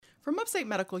From Upstate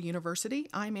Medical University,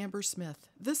 I'm Amber Smith.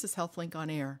 This is HealthLink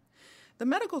on Air. The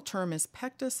medical term is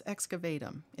pectus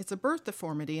excavatum. It's a birth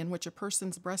deformity in which a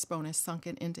person's breastbone is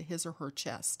sunken into his or her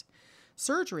chest.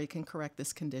 Surgery can correct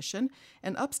this condition,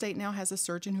 and Upstate now has a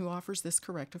surgeon who offers this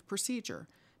corrective procedure.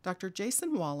 Dr.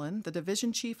 Jason Wallen, the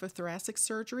Division Chief of Thoracic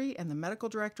Surgery and the Medical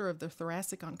Director of the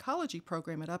Thoracic Oncology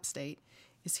Program at Upstate,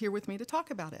 is here with me to talk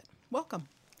about it. Welcome.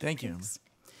 Thank you. Thanks.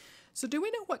 So do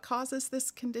we know what causes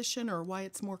this condition or why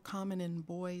it's more common in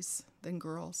boys than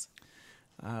girls?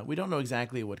 We don't know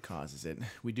exactly what causes it.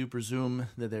 We do presume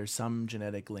that there's some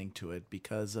genetic link to it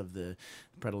because of the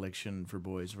predilection for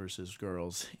boys versus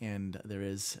girls, and there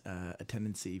is a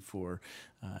tendency for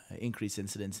increased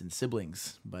incidence in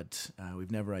siblings, but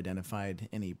we've never identified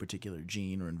any particular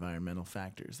gene or environmental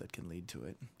factors that can lead to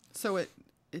it. So it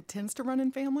tends to run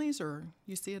in families, or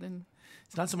you see it in...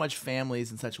 It's not so much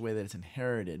families in such a way that it's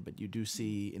inherited, but you do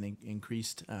see an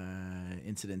increased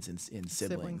incidence in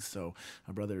siblings. So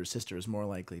a brother or sister is more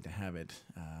likely to have it,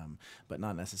 but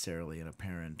not necessarily in a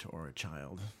parent or a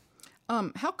child.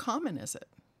 How common is it?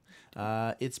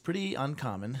 It's pretty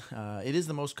uncommon. It is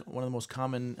one of the most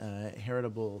common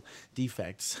heritable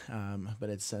defects, but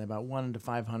it's about 1 to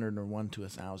 500 or 1 to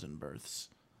 1,000 births.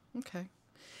 Okay.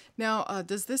 Now,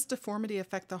 does this deformity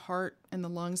affect the heart and the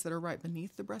lungs that are right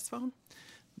beneath the breastbone?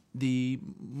 The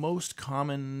most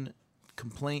common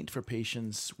complaint for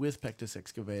patients with pectus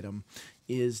excavatum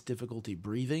is difficulty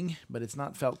breathing, but it's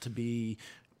not felt to be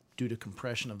due to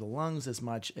compression of the lungs as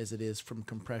much as it is from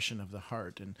compression of the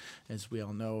heart. And as we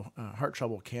all know, heart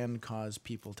trouble can cause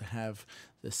people to have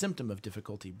the symptom of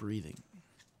difficulty breathing.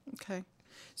 Okay.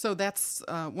 So that's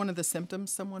one of the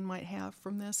symptoms someone might have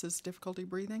from this is difficulty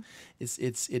breathing?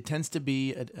 It tends to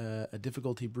be a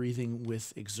difficulty breathing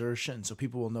with exertion. So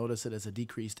people will notice it as a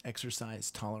decreased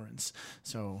exercise tolerance.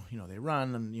 So, they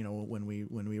run, and, when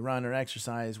we run or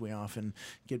exercise, we often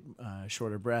get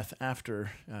shorter breath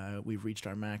after we've reached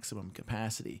our maximum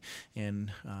capacity.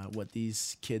 And what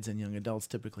these kids and young adults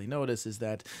typically notice is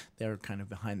that they're kind of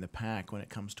behind the pack when it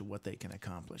comes to what they can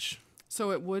accomplish.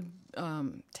 So it would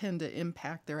tend to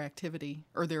impact their activity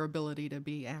or their ability to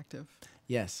be active?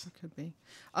 Yes. It could be.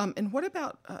 And what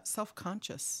about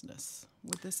self-consciousness?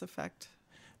 Would this affect?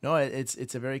 No,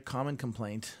 it's a very common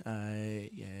complaint.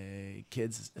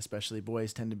 Kids, especially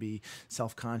boys, tend to be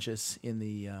self-conscious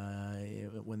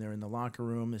when they're in the locker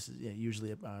room. This is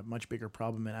usually a much bigger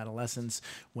problem in adolescence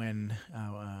when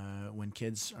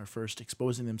kids are first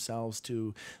exposing themselves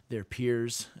to their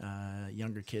peers.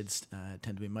 Younger kids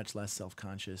tend to be much less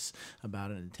self-conscious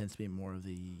about it, and it tends to be more of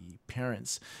the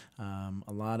parents.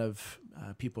 A lot of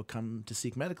people come to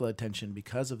seek medical attention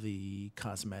because of the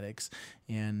cosmetics,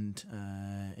 and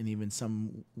even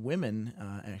some women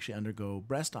actually undergo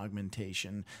breast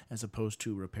augmentation as opposed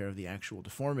to repair of the actual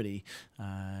deformity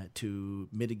to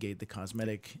mitigate the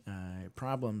cosmetic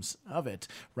problems of it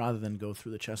rather than go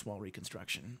through the chest wall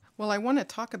reconstruction. Well, I want to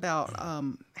talk about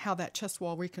how that chest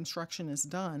wall reconstruction is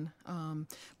done.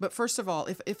 But first of all,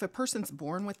 if a person's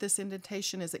born with this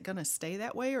indentation, is it going to stay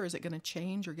that way, or is it going to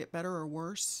change or get better or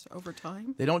worse over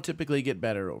time? They don't typically get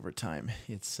better over time.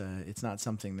 It's not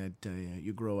something that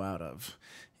you grow out of.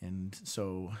 And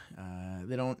so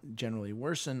they don't generally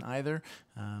worsen either,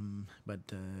 but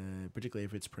particularly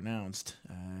if it's pronounced,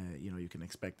 you can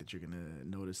expect that you're going to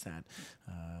notice that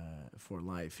for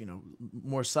life.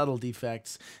 More subtle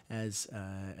defects as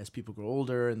people grow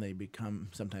older and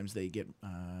sometimes they get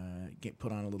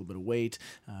put on a little bit of weight,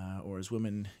 or as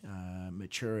women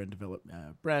mature and develop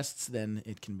breasts, then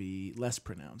it can be less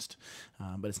pronounced.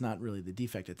 But it's not really the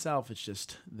defect itself; it's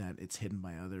just that it's hidden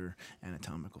by other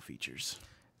anatomical features.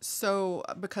 So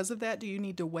because of that, do you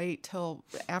need to wait till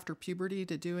after puberty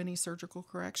to do any surgical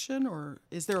correction, or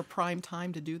is there a prime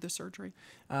time to do the surgery?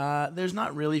 There's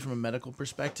not really from a medical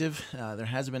perspective. There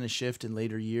has been a shift in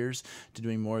later years to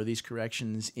doing more of these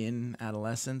corrections in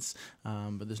adolescence,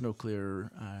 but there's no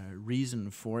clear reason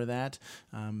for that.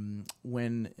 In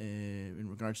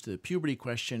regards to the puberty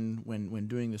question, when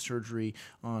doing the surgery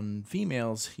on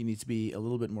females, you need to be a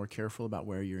little bit more careful about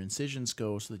where your incisions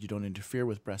go so that you don't interfere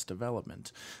with breast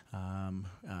development.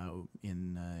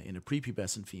 In a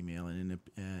prepubescent female and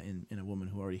in a woman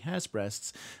who already has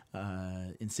breasts,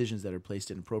 incisions that are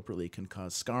placed inappropriately can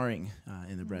cause scarring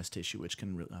in the breast tissue, which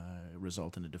can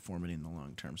result in a deformity in the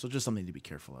long term. So just something to be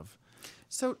careful of.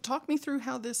 So talk me through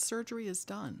how this surgery is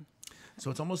done. So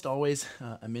it's almost always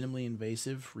a minimally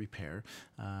invasive repair.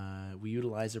 We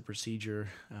utilize a procedure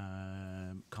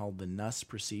called the Nuss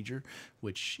procedure,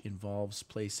 which involves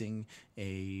placing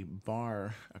a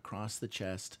bar across the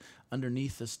chest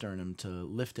underneath the sternum to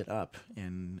lift it up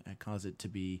and cause it to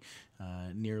be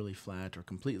nearly flat or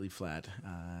completely flat,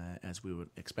 as we would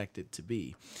expect it to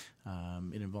be.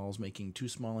 It involves making 2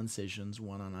 small incisions,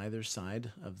 one on either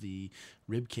side of the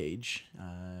rib cage,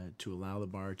 to allow the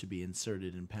bar to be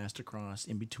inserted and passed across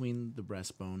in between the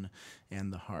breastbone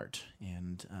and the heart.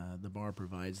 And the bar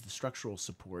provides the structural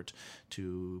support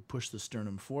to push the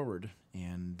sternum forward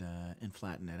and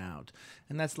flatten it out.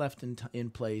 And that's left in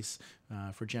place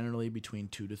for generally between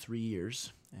 2 to 3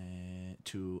 years.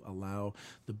 To allow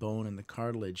the bone and the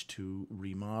cartilage to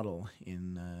remodel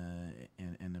and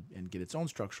get its own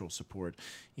structural support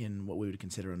in what we would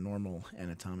consider a normal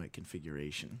anatomic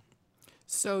configuration.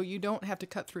 So you don't have to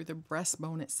cut through the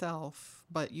breastbone itself,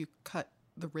 but you cut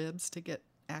the ribs to get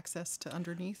access to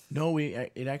underneath? No,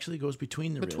 it actually goes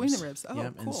between the ribs. Between the ribs. Oh,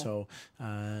 yep. cool. And so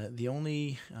the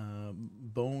only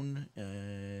bone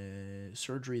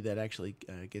surgery that actually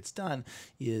gets done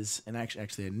is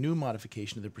actually a new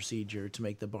modification of the procedure to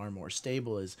make the bar more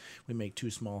stable. Is we make 2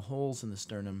 small holes in the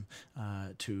sternum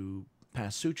to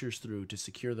pass sutures through to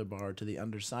secure the bar to the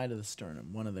underside of the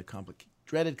sternum. One of the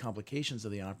dreaded complications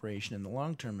of the operation in the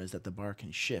long term is that the bar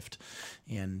can shift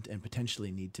and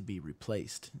potentially need to be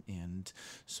replaced. And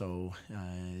so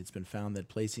it's been found that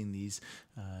placing these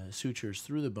sutures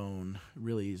through the bone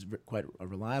really is quite a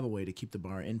reliable way to keep the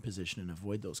bar in position and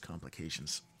avoid those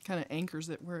complications. Kind of anchors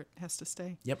it where it has to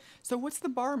stay. Yep. So what's the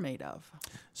bar made of?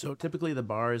 So typically the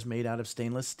bar is made out of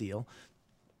stainless steel.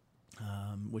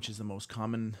 Which is the most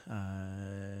common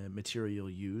material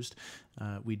used.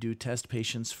 We do test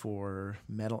patients for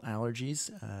metal allergies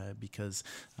because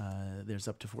there's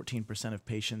up to 14% of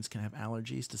patients can have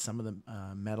allergies to some of the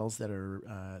metals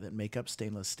that make up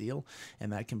stainless steel,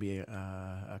 and that can be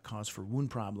a cause for wound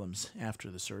problems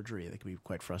after the surgery. That can be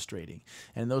quite frustrating.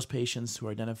 And in those patients who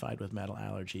are identified with metal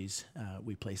allergies,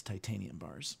 we place titanium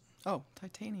bars. Oh,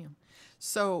 titanium.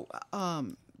 So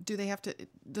do they have to,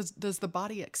 does the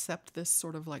body accept this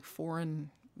sort of like foreign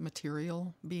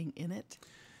material being in it?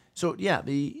 So yeah,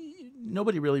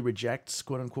 nobody really rejects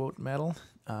quote unquote metal.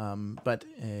 But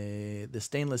the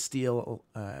stainless steel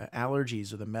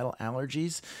allergies or the metal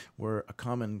allergies were a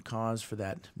common cause for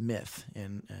that myth.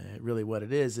 And really what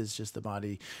it is just the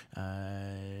body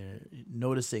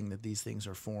noticing that these things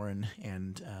are foreign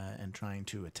and trying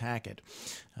to attack it.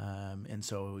 And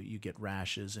so you get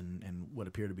rashes and what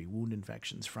appear to be wound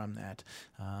infections from that.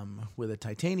 With a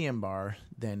titanium bar,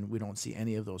 then we don't see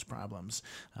any of those problems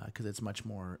because it's much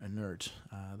more inert.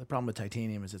 The problem with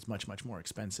titanium is it's much, much more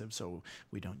expensive, so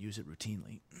we don't use it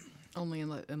routinely. Only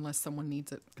unless someone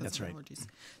needs it because of right. allergies.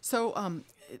 So,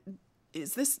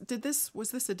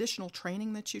 was this additional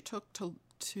training that you took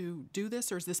to do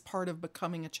this, or is this part of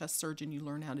becoming a chest surgeon? You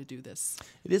learn how to do this?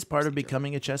 It is part of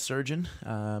becoming a chest surgeon.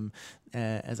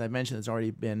 As I mentioned, there's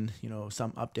already been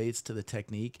some updates to the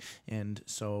technique, and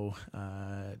so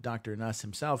Dr. Nuss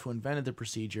himself, who invented the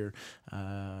procedure,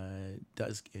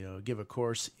 does give a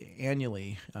course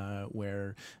annually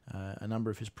where a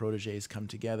number of his proteges come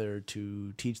together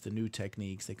to teach the new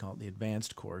techniques. They call it the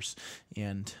advanced course,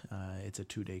 and it's a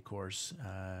 2-day course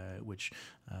which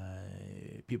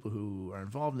people who are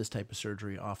involved in this type of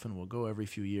surgery often will go every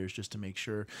few years just to make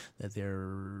sure that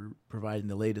they're providing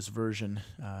the latest version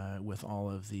with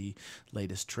all of the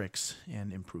latest tricks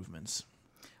and improvements.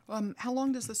 How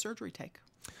long does the surgery take?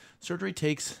 Surgery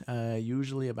takes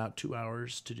usually about 2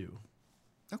 hours to do.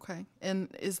 Okay.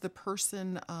 And is the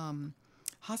person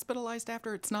hospitalized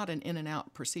after? It's not an in and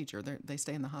out procedure. They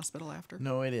stay in the hospital after?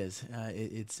 No, it is.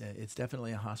 It's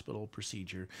definitely a hospital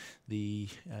procedure. The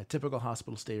typical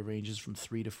hospital stay ranges from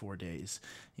 3 to 4 days,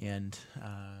 and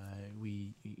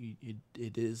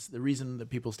it is the reason that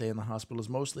people stay in the hospital is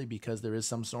mostly because there is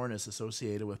some soreness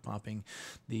associated with popping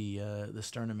the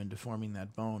sternum and deforming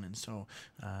that bone, and so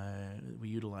we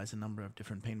utilize a number of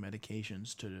different pain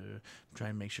medications to try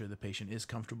and make sure the patient is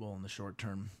comfortable in the short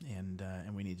term, and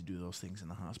we need to do those things in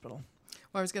the hospital.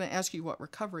 Well, I was going to ask you what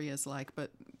recovery is like,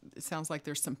 but it sounds like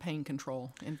there's some pain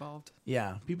control involved.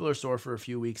 Yeah, people are sore for a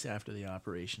few weeks after the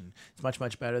operation. It's much,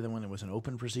 much better than when it was an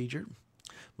open procedure,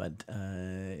 but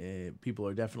people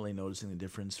are definitely noticing the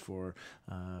difference for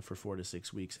 4 to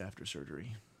 6 weeks after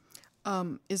surgery.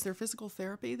 Is there physical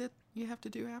therapy that you have to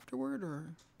do afterward,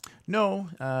 or? No,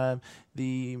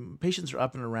 the patients are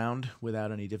up and around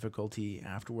without any difficulty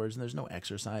afterwards, and there's no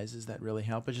exercises that really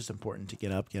help. It's just important to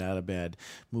get up, get out of bed,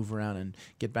 move around, and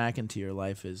get back into your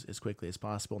life as quickly as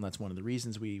possible. And that's one of the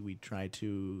reasons we try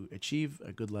to achieve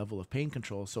a good level of pain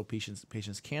control so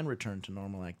patients can return to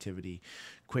normal activity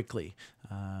quickly.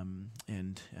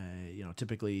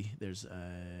 Typically there's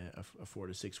a 4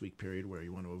 to 6 week period where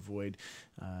you want to avoid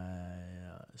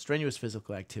strenuous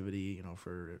physical activity.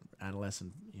 For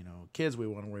adolescent, kids, we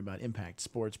want to worry about impact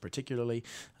sports particularly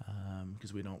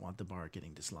because we don't want the bar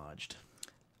getting dislodged.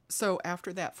 So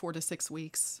after that 4 to 6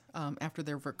 weeks, after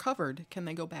they're recovered, can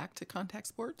they go back to contact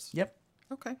sports? Yep.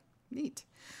 Okay, neat.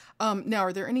 Now,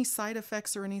 are there any side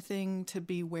effects or anything to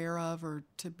be aware of or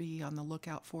to be on the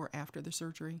lookout for after the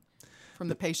surgery from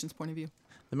the patient's point of view?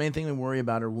 The main thing we worry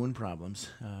about are wound problems.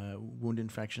 Wound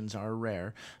infections are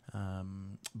rare,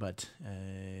 but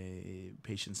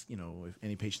patients, if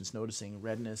any patient's noticing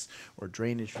redness or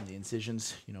drainage from the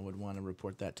incisions, would want to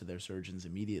report that to their surgeons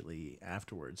immediately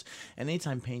afterwards. And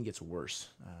anytime pain gets worse,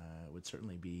 would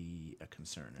certainly be a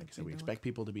concern. Like I said, we expect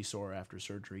people to be sore after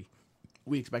surgery.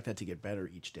 We expect that to get better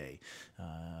each day,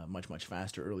 much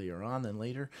faster earlier on than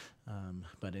later.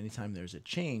 But anytime there's a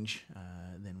change,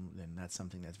 then that's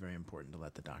something that's very important to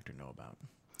let the doctor know about.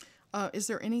 Is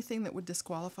there anything that would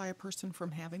disqualify a person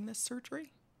from having this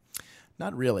surgery?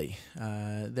 Not really.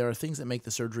 There are things that make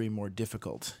the surgery more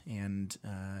difficult, and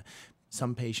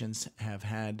some patients have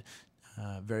had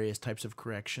various types of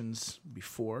corrections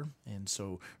before, and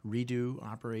so redo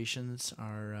operations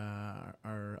are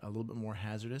a little bit more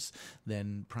hazardous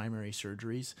than primary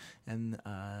surgeries. And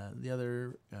the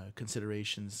other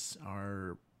considerations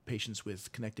are patients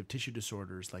with connective tissue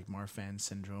disorders like Marfan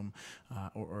syndrome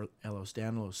or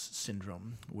Ehlers-Danlos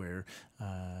syndrome, where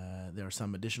there are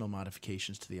some additional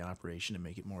modifications to the operation to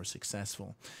make it more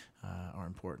successful, are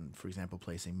important. For example,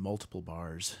 placing multiple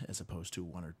bars as opposed to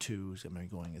 1 or 2,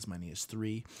 going as many as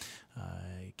 3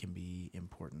 can be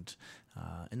important.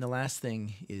 And the last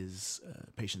thing is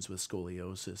patients with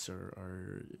scoliosis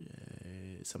are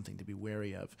something to be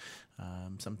wary of.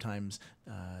 Sometimes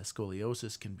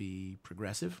scoliosis can be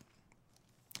progressive,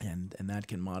 and that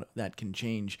can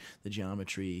change the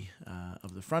geometry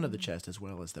of the front of the chest as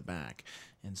well as the back.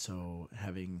 And so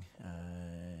having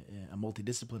a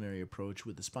multidisciplinary approach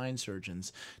with the spine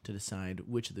surgeons to decide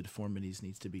which of the deformities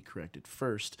needs to be corrected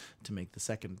first to make the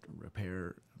second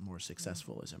repair more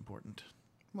successful is important.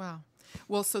 Wow.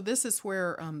 Well, so this is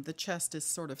where the chest is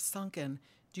sort of sunken.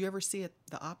 Do you ever see it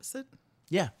the opposite?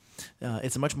 Yeah.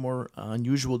 It's a much more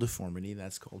unusual deformity.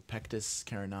 That's called pectus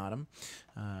carinatum,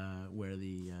 where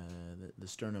the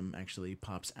sternum actually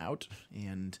pops out,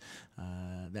 and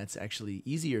that's actually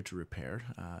easier to repair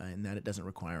in that it doesn't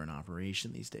require an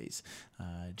operation these days.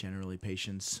 Generally,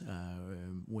 patients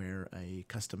wear a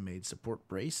custom-made support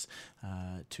brace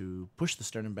to push the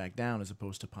sternum back down as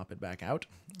opposed to pop it back out,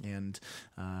 and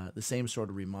the same sort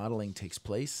of remodeling takes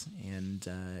place, and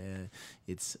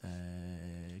it's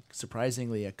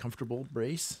surprisingly a comfortable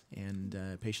brace, and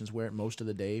patients wear it most of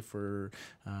the day for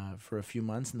a few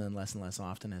months, and then less and less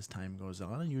often as time goes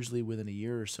on, and usually within a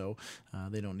year or so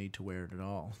they don't need to wear it at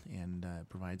all, and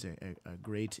provides a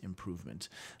great improvement.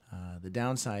 The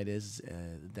downside is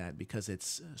that because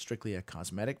it's strictly a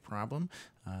cosmetic problem,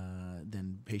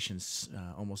 then patients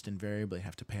almost invariably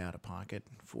have to pay out of pocket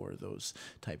for those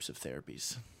types of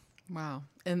therapies. Wow.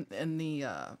 And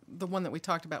the one that we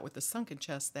talked about with the sunken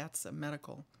chest, that's a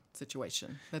medical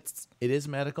situation. It is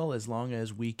medical as long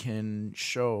as we can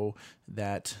show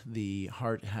that the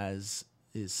heart is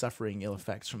suffering ill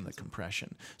effects from the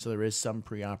compression. So there is some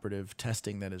preoperative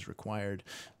testing that is required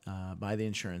by the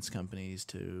insurance companies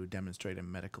to demonstrate a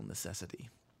medical necessity.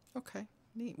 Okay,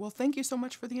 neat. Well, thank you so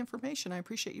much for the information. I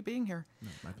appreciate you being here.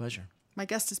 My pleasure. My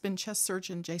guest has been chest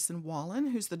surgeon Jason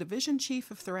Wallen, who's the Division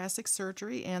Chief of Thoracic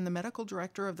Surgery and the Medical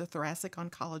Director of the Thoracic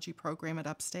Oncology Program at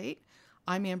Upstate.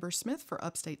 I'm Amber Smith for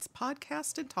Upstate's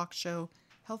podcast and talk show,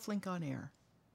 HealthLink on Air.